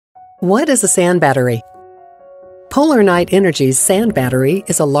What is a sand battery? Polar Night Energy's sand battery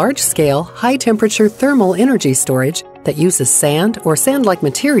is a large-scale, high-temperature thermal energy storage that uses sand or sand-like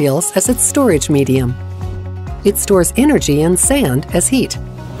materials as its storage medium. It stores energy in sand as heat.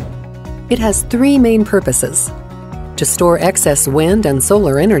 It has three main purposes: to store excess wind and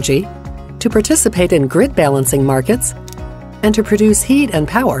solar energy, to participate in grid balancing markets, and to produce heat and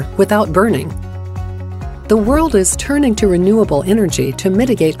power without burning. The world is turning to renewable energy to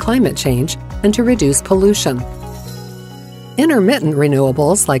mitigate climate change and to reduce pollution. Intermittent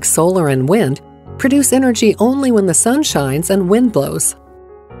renewables like solar and wind produce energy only when the sun shines and wind blows.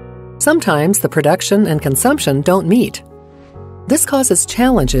 Sometimes the production and consumption don't meet. This causes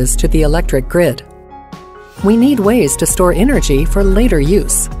challenges to the electric grid. We need ways to store energy for later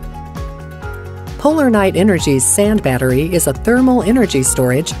use. Polar Night Energy's sand battery is a thermal energy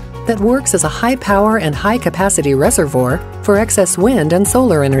storage that works as a high-power and high-capacity reservoir for excess wind and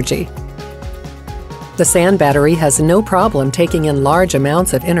solar energy. The sand battery has no problem taking in large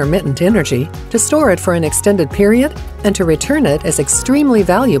amounts of intermittent energy to store it for an extended period and to return it as extremely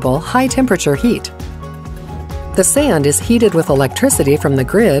valuable high-temperature heat. The sand is heated with electricity from the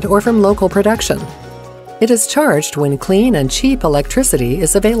grid or from local production. It is charged when clean and cheap electricity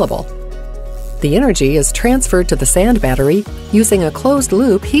is available. The energy is transferred to the sand battery using a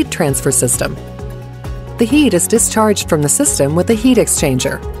closed-loop heat transfer system. The heat is discharged from the system with a heat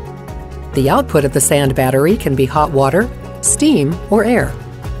exchanger. The output of the sand battery can be hot water, steam, or air.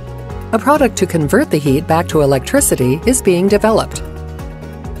 A product to convert the heat back to electricity is being developed.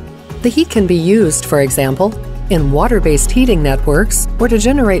 The heat can be used, for example, in water-based heating networks or to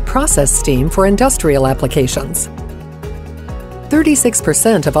generate process steam for industrial applications.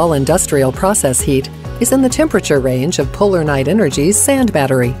 36% of all industrial process heat is in the temperature range of Polar Night Energy's sand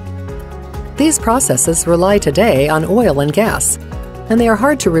battery. These processes rely today on oil and gas, and they are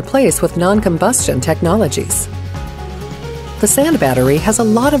hard to replace with non-combustion technologies. The sand battery has a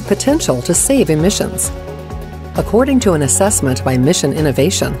lot of potential to save emissions. According to an assessment by Mission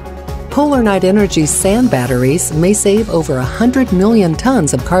Innovation, Polar Night Energy's sand batteries may save over 100 million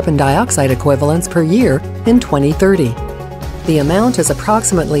tons of carbon dioxide equivalents per year in 2030. The amount is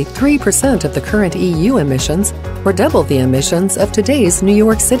approximately 3% of the current EU emissions, or double the emissions of today's New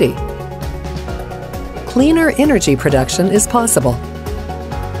York City. Cleaner energy production is possible.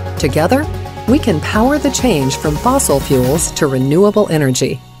 Together, we can power the change from fossil fuels to renewable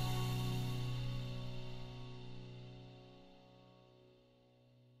energy.